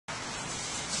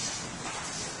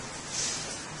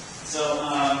So the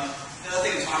other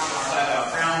thing to talk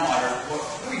about groundwater, what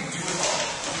do we do with all of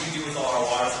it? What do we do with all our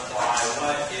water supply?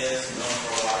 What is known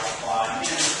for our water supply? And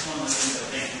again, this is one of the things that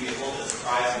I think can be a little bit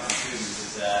surprising to students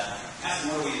is that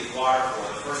asking what do we use water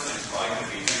for, the first thing is probably going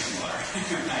to be drinking water.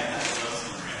 Right? That's what most of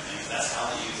them are going to think. That's how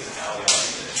they use it, how we all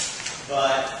use it.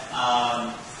 But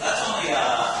that's only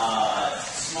a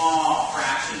small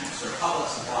fraction. Sort of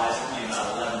public supplies are only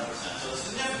about 11%. So it's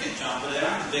a significant chunk, but they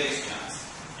aren't the biggest chunks.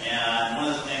 And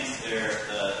one of the things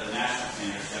the national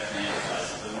standards definitely emphasize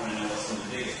is they want to know what some of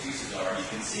the biggest pieces are. You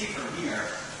can see from here,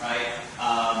 right,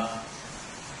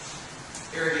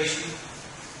 irrigation,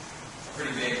 a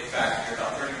pretty big factor here,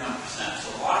 about 31%. So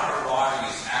a lot of our water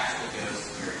use actually goes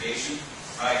to irrigation,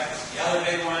 right? The other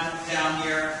big one down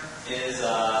here is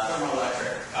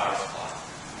thermoelectric power supply.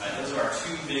 Right? Those are our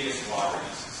two biggest water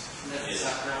uses.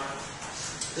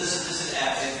 This is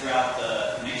throughout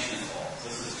the nation as a whole.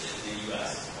 This is the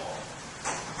U.S. as a whole.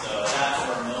 So that's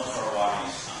where most of our water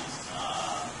use comes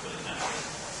for the country.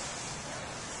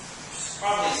 It's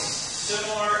probably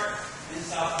similar in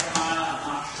South Carolina. I'm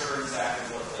not sure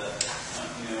exactly what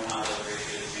how the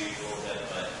ratios change a little bit,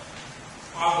 but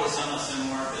probably somewhat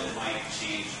similar, but it might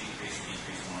change, decrease,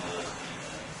 one of those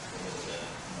a little bit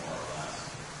more or less.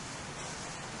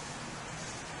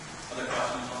 Other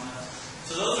questions on this?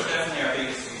 So those are definitely our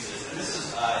biggest uses, and this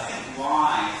is, I think,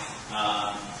 why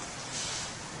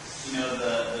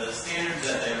the standards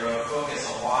that they wrote focus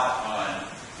a lot on,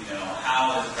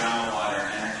 how is groundwater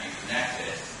and energy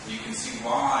connected. You can see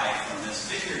why from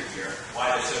this figure here, why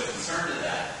they're so concerned with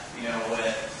that.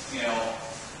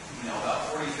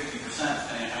 About 40-50%,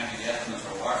 depending on how you get estimates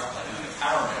for water supply, doing a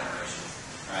power generation,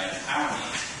 right? And power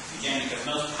needs. Again, because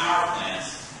most power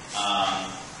plants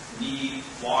need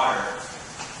water.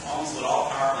 Almost what all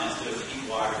power plants do is heat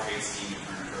water, create steam, and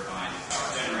turn a turbine, power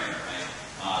generator, right?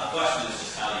 The question is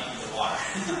just how do you heat the water?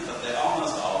 But they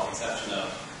almost all, with the exception of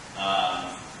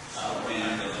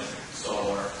wind,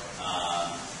 solar,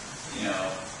 and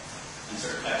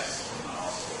certain types of solar, not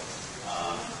all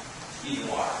solar, heat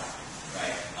the water,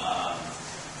 right?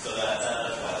 So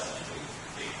that's why that's such a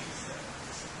big piece there.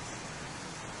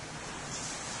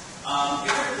 We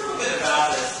heard a little bit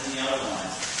about this in the other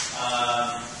ones.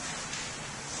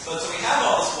 But so we have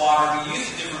all this water, we use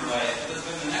it different ways, but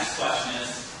the next question is,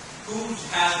 who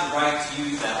has the right to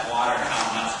use that water and how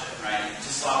much of it, right? You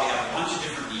just saw we have a bunch of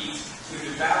different needs. So we have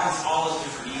to balance all those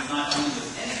different needs, not only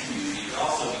within a community, but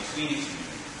also between a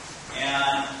community.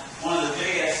 And one of the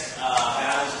biggest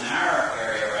battles in our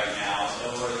area right now is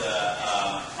over the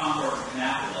Concord of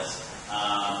Annapolis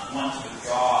wants to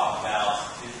withdraw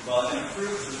it's been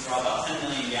approved to withdraw about 10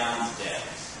 million gallons a day.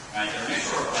 Right? Their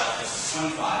initial request was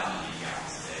 25 million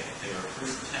gallons a day. They were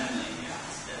approved for 10 million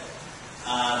gallons a day.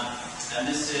 And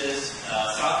this is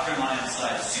South Carolina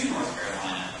decides to sue North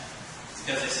Carolina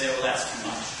because they say, well, that's too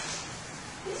much.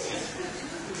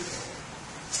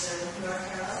 North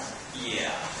Carolina? Yeah,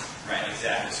 right,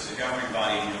 exactly. So the governing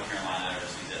body of North Carolina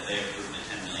that they approved a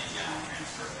 10 million gallon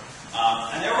transfer.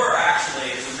 And there were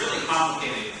actually, it's a really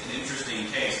complicated and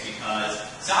interesting case because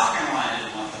South Carolina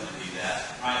didn't want them to do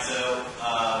that. Right, so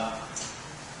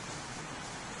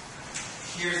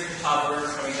here's the Catawba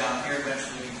River coming down here,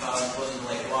 eventually goes into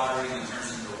Lake Wateree and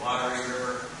turns into the Wateree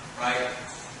River, right?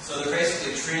 So they're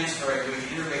basically transferring, doing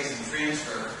interbasin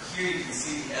transfer. Here you can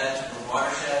see the edge of the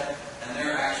watershed, and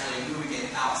they're actually moving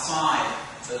it outside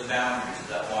the boundaries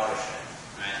of that watershed,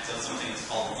 right? So it's something that's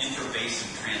called an interbasin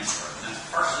transfer, and that's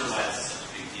partially why this is such a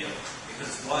big deal,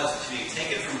 because it was to take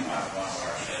it from one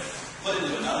watershed, put it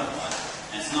into another one,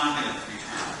 and it's not going to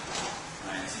return,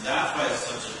 right? So that's why it's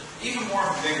such a even more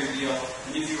of a bigger deal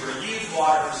than if you were to use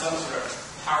water for some sort of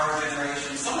power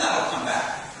generation. Some of that will come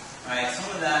back, right?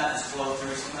 Some of that is flowed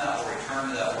through, some of that will return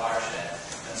to that watershed.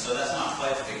 And so that's not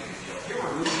quite as big a deal. Here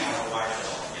we're moving out of the watershed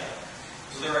altogether.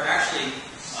 So there are actually,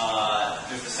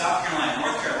 there's the South Carolina and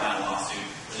North Carolina lawsuit.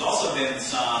 There's also been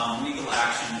some legal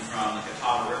action from the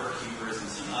Catawba River Keepers and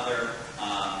some other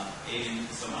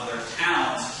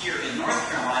towns here in North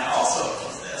Carolina also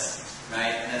opposed this,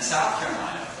 right? And then South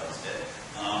Carolina opposed it.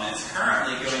 It's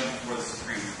currently going before the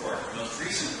Supreme Court. The most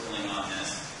recent ruling on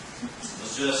this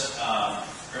was just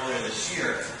earlier this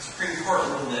year. The Supreme Court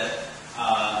ruled that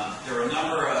there were a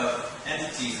number of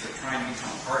entities that are trying to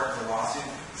become part of the lawsuit,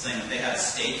 saying that they had a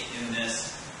stake in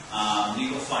this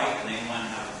legal fight and they want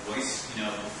to have a voice,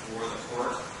 before the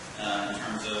court in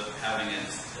terms of having an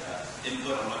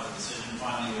input on what the decision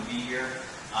finally would be here.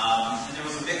 And there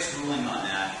was a mixed ruling on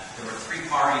that. There were three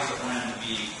parties that wanted to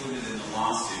be included in the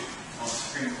lawsuit. What the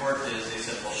Supreme Court did is they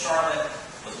said, well, Charlotte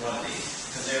was one of these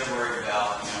because they were worried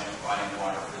about providing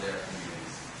water for their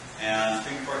communities. And the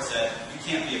Supreme Court said, you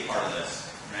can't be a part of this.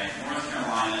 right? North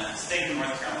Carolina, the state of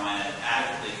North Carolina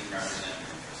adequately can represent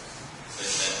your interests. So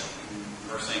they said,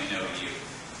 we're saying no to you.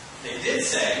 They did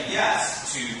say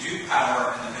yes to Duke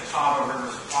Power and the Catawba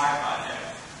River Supply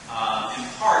Project, in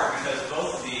part because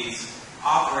both of these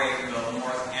operate in both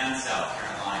North and South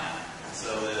Carolina. So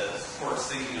the court's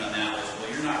thinking on that was, well,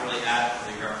 you're not really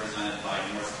adequately represented by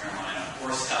North Carolina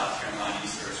or South Carolina. You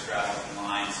sort of straddle the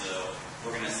line, so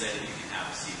we're going to say that you can have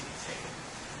a seat at the table.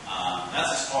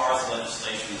 That's as far as the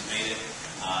legislation has made it,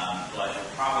 but you'll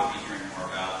probably be hearing more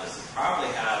about this. It probably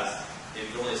has, it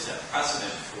really set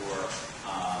precedent for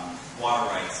water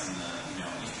rights in the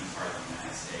eastern part of the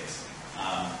United States.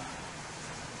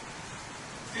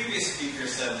 Previous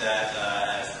speaker said that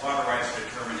water rights are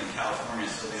determined in California,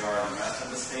 so they are in the rest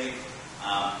of the state.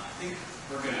 I think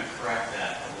we're going to correct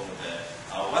that a little bit.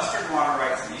 Western water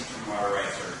rights and eastern water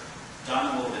rights are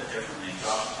done a little bit differently.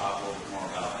 Josh will talk a little bit more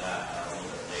about that a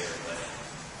little bit later. But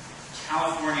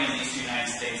California and the eastern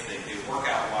United States, they work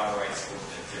out water rights a little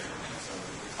bit differently, so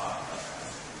we'll talk about that.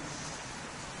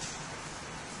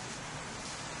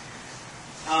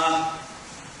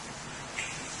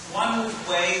 One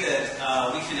way that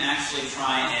we can actually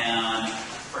try and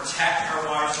protect our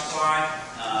water supply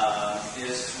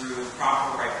is through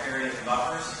proper riparian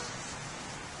buffers.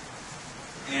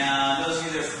 And those of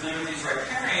you that are familiar with these,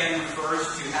 riparian refers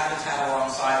to habitat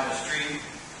alongside of a stream.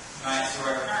 Right? So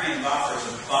riparian buffer is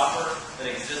a buffer that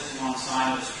exists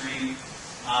alongside of a stream.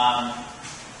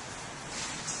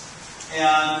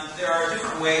 And there are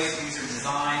different ways these are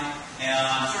designed.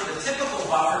 And sort of the typical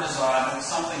buffer design looks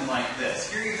something like this.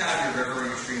 Here you have your river or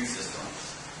your stream system,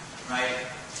 right?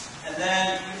 And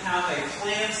then you have a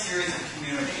planned series of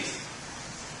communities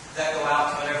that go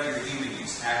out to whatever your human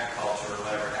use, agriculture, or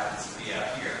whatever it happens to be out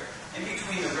here. In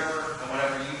between the river and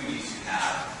whatever human use you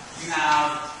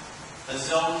have a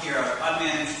zone here of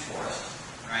unmanaged forest,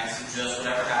 right? So just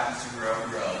whatever happens to grow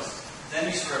grows. Then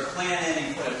you sort of plan in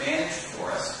and put a managed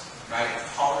forest, right, with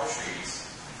taller trees.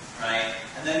 Right?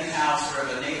 And then you have sort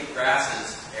of a native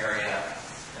grasses area,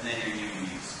 and then your human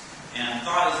use. And the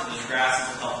thought is that those grasses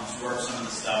will help absorb some of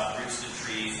the stuff, roots of the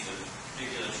trees, the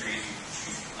particular trees you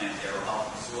choose to plant there will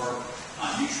help absorb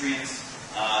nutrients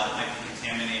that might be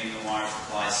contaminating the water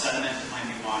supply, sediment that might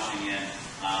be washing in,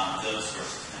 those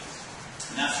sorts of things.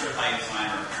 And that's sort of how you design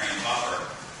a riparian buffer.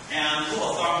 And the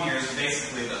rule of thumb here is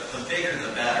basically the bigger the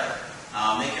better.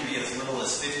 They can be as little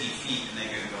as 50 feet, and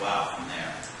they can go out from there.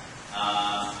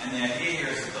 And the idea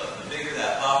here is that the bigger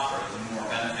that buffer, the more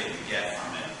benefit you get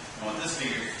from it. And what this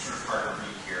figure is sort of hard to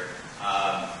read here,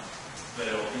 but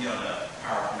it will be on a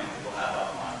PowerPoint that we'll have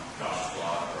up on Josh's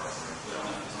blog, or we don't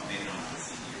know if it's on made it on the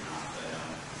CD or not, but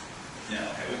yeah,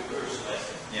 okay,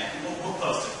 we'll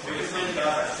post it. We just think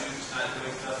about our students not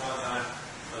doing stuff on time,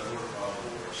 but we're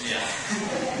probably worse. Yeah.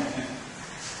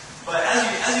 But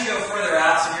as you go further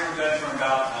out, so here we're going from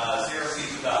about 0 feet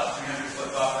to about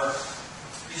 300-foot buffer.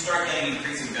 You start getting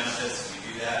increasing benefits if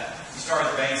you do that. You start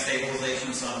with bank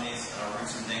stabilization. Some of these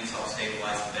roots and things help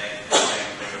stabilize the bank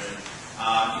erosion.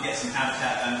 You get some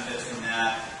habitat benefits from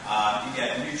that. You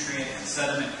get nutrient and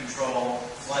sediment control,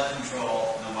 flood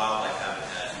control, and the wildlife habitat